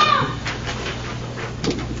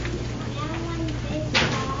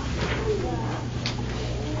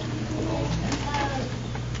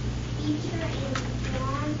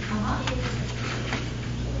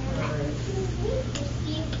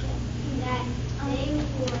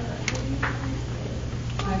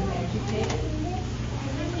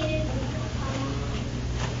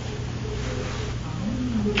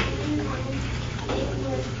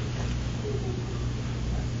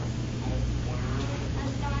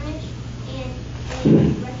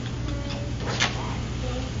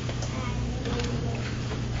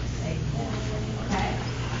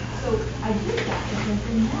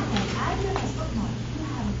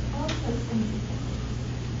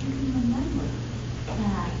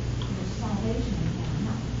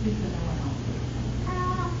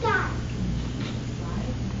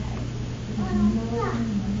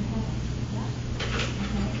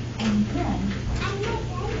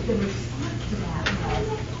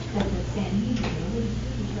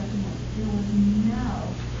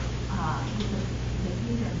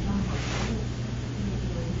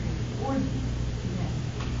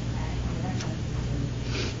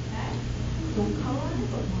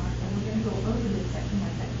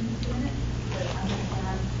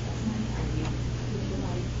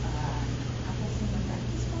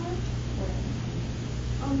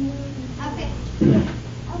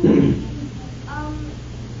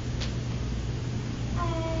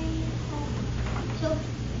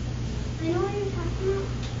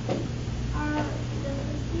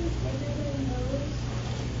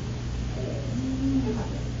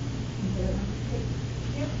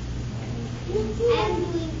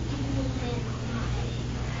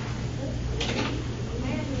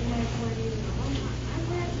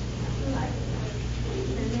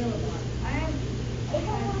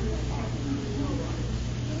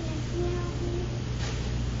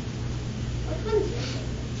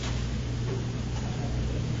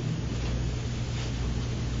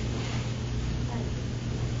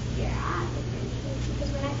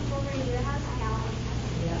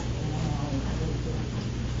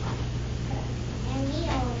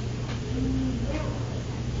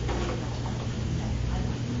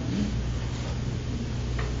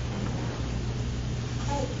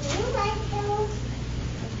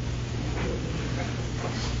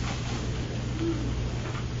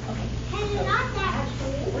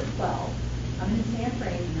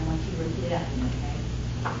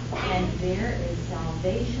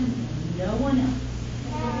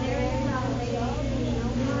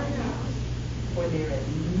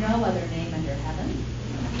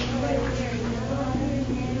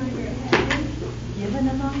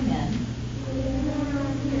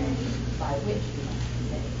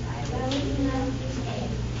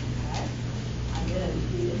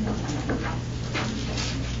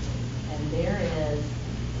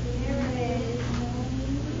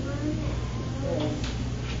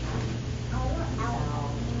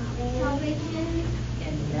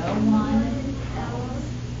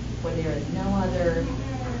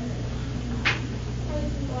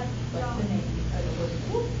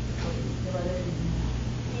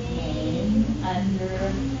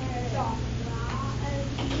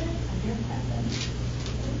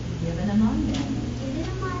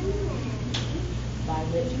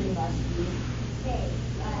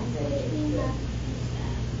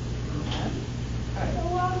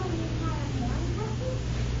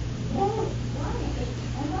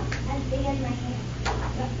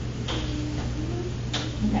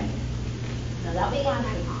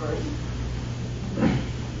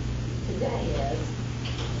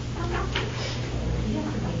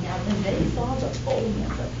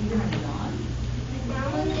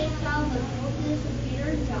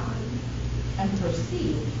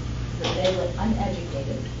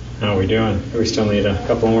 How are we doing? Do we still need a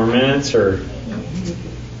couple more minutes, or?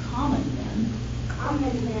 Common men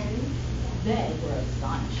They were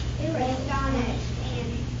astonished.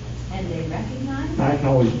 And they recognized. I can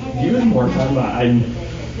always use more time, but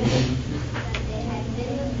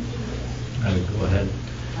Go ahead.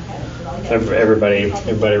 Everybody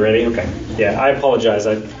ready? Okay. Yeah, I apologize.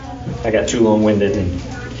 I got too long-winded and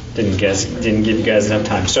didn't give you guys enough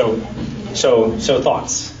time. So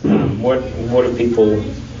thoughts. What have people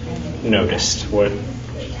noticed? What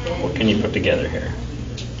can you put together here?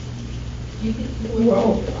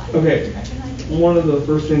 Well, okay. One of the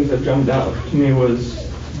first things that jumped out to me was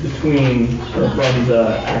from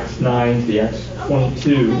the Acts 9 to the Acts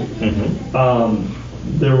 22.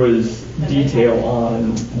 There was detail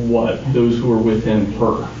on what those who were with him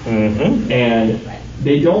heard, and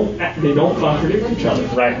they don't contradict each other.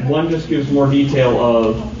 Right. One just gives more detail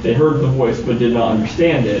of they heard the voice but did not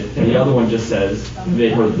understand it, and the other one just says they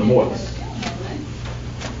heard the voice.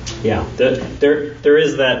 Yeah, there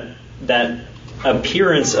is that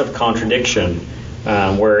appearance of contradiction,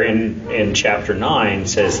 where in chapter 9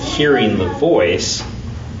 says hearing the voice,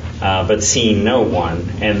 but seeing no one,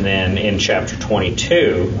 and then in chapter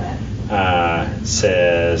 22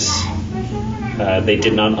 says they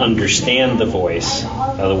did not understand the voice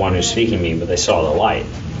of the one who's speaking to me, but they saw the light.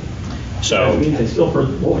 So that means they still heard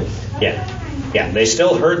the voice. Yeah, they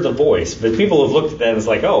still heard the voice, but people have looked at that and it's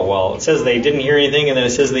like, oh, well, it says they didn't hear anything, and then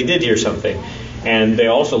it says they did hear something. And they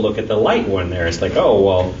also look at the light one there. It's like, oh,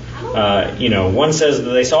 well, one says that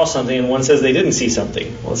they saw something, and one says they didn't see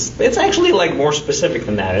something. Well, it's actually like more specific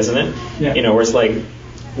than that, isn't it? Yeah. Where it's like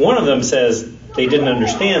one of them says they didn't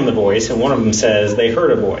understand the voice, and one of them says they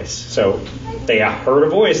heard a voice. So they heard a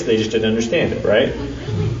voice, they just didn't understand it, right?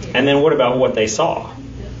 And then what about what they saw?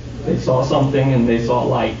 They saw something and they saw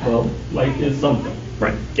light. Well, light is something.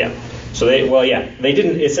 Right. Yeah. So they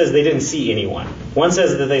didn't. It says they didn't see anyone. One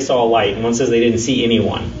says that they saw a light, and one says they didn't see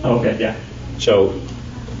anyone. Okay. Yeah. So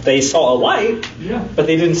they saw a light, Yeah. but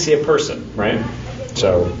they didn't see a person, right?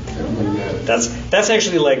 So that's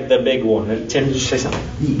actually like the big one. Tim, did you say something? I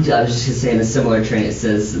was just going to say in a similar train, it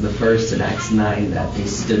says the first in Acts 9 that they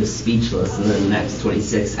stood speechless, and then in Acts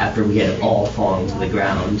 26, after we had all fallen to the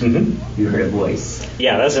ground, you heard a voice.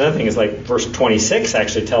 Yeah, that's another thing. It's like verse 26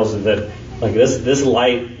 actually tells us that like this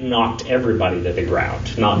light knocked everybody to the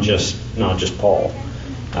ground, not just Paul.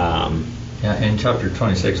 And chapter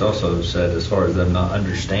 26 also said, as far as them not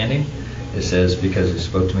understanding, it says because he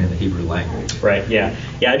spoke to me in the Hebrew language. Right. Yeah.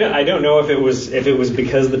 Yeah. I don't know if it was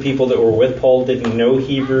because the people that were with Paul didn't know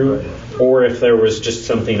Hebrew, or if there was just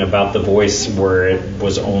something about the voice where it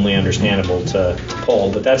was only understandable to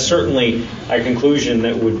Paul. But that's certainly a conclusion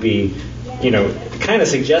that would be, kind of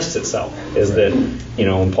suggests itself, is that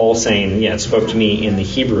when Paul's saying, it spoke to me in the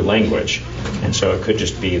Hebrew language, and so it could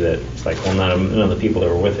just be that it's like, well, none of the people that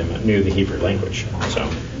were with him knew the Hebrew language. So.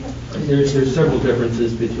 There's several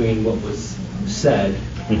differences between what was said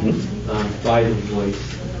by the voice,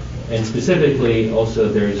 and specifically also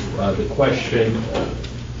there's the question,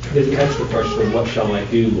 there's an extra question, what shall I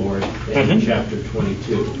do, Lord, in chapter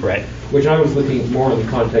 22. Right. Which I was looking more in the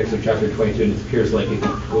context of chapter 22, and it appears like if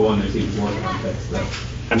you go on, there's even more context.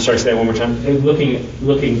 I'm sorry, say that one more time. And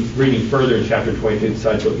reading further in chapter 22,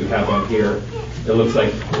 besides what you have on here, it looks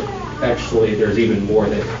like actually there's even more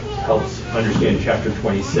that helps understand chapter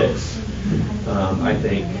 26, I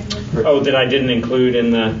think. Oh, that I didn't include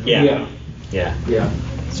in the... Yeah.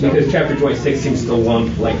 So. Because chapter 26 seems to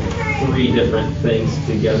lump like three different things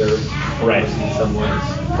together, right, in some ways.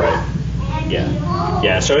 Right.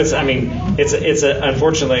 Yeah. So it's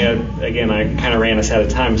unfortunately, again, I kind of ran us out of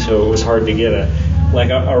time, so it was hard to get a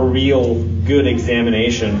real good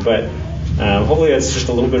examination, but hopefully that's just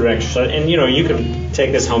a little bit of exercise. And you can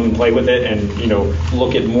take this home and play with it, and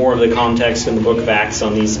look at more of the context in the book of Acts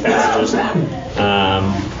on these passages.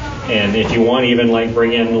 And if you want, even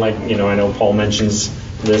bring in I know Paul mentions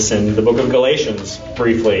this in the book of Galatians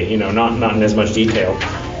briefly, not in as much detail,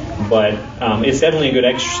 but it's definitely a good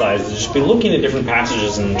exercise to just be looking at different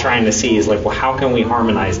passages and trying to see how can we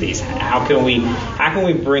harmonize these? How can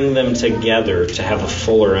we bring them together to have a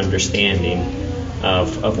fuller understanding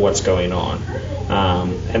of what's going on?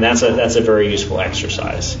 And that's a very useful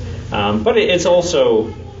exercise. But it's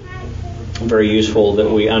also very useful that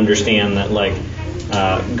we understand that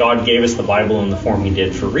God gave us the Bible in the form He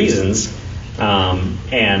did for reasons, and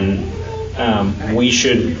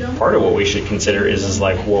part of what we should consider is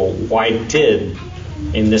why did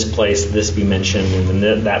in this place this be mentioned, and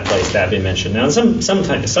in that place that be mentioned? Now, in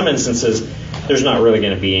some instances, there's not really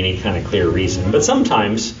going to be any kind of clear reason, but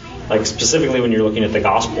sometimes, specifically when you're looking at the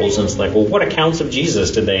Gospels, and it's what accounts of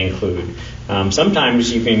Jesus did they include?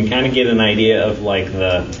 Sometimes you can kind of get an idea of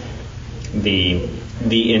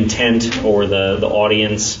the intent or the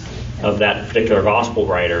audience of that particular gospel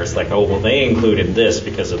writer. It's like, oh, well, they included this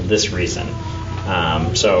because of this reason.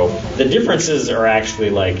 So the differences are actually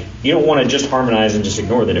like, you don't want to just harmonize and just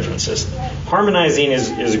ignore the differences. Harmonizing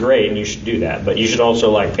is great, and you should do that, but you should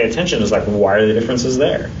also like pay attention. Is like, why are the differences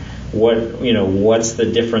there? What's the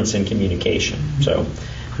difference in communication? So,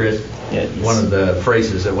 Chris, one of the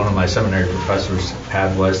phrases that one of my seminary professors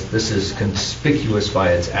had was, "This is conspicuous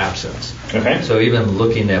by its absence." Okay. So even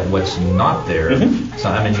looking at what's not there, so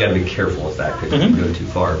I mean, you got to be careful with that because you can go too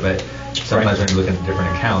far. But sometimes when you look at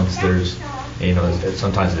different accounts, there's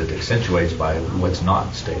sometimes it accentuates by what's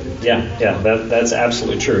not stated. Yeah, that's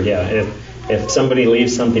absolutely true. Yeah, if somebody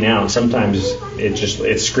leaves something out, sometimes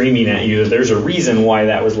it's screaming at you that there's a reason why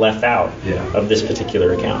that was left out of this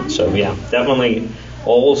particular account. So yeah, definitely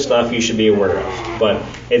all stuff you should be aware of. But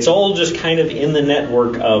it's all just kind of in the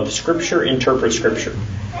network of Scripture interprets Scripture.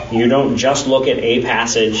 You don't just look at a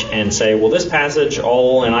passage and say, well, this passage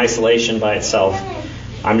all in isolation by itself,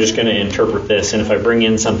 I'm just going to interpret this, and if I bring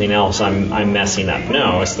in something else, I'm messing up.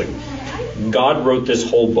 No, it's God wrote this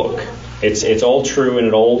whole book. It's all true, and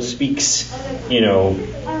it all speaks,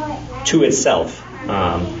 to itself.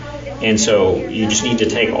 And so you just need to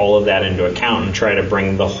take all of that into account and try to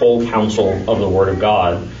bring the whole counsel of the Word of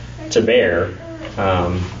God to bear,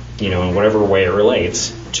 in whatever way it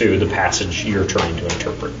relates to the passage you're trying to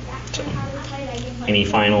interpret. So, any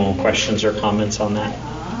final questions or comments on that?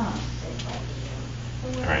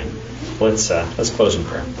 All right, let's close in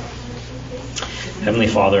prayer. Heavenly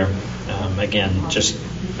Father, again, just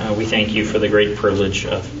we thank you for the great privilege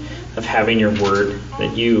of having your Word,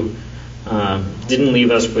 that you didn't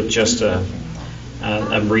leave us with just a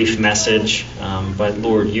brief message, but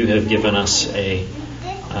Lord, you have given us a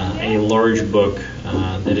large book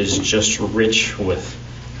that is just rich with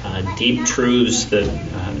deep truths that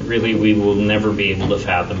really we will never be able to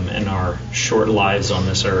fathom in our short lives on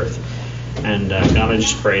this earth. And God, I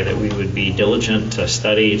just pray that we would be diligent to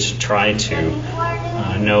study, to try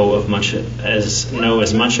to know as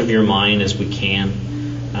much of your mind as we can,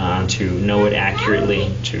 to know it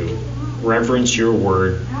accurately, to reverence your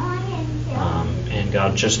word, and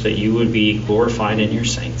God, just that you would be glorified in your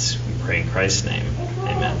saints. We pray in Christ's name.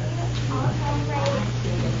 Amen.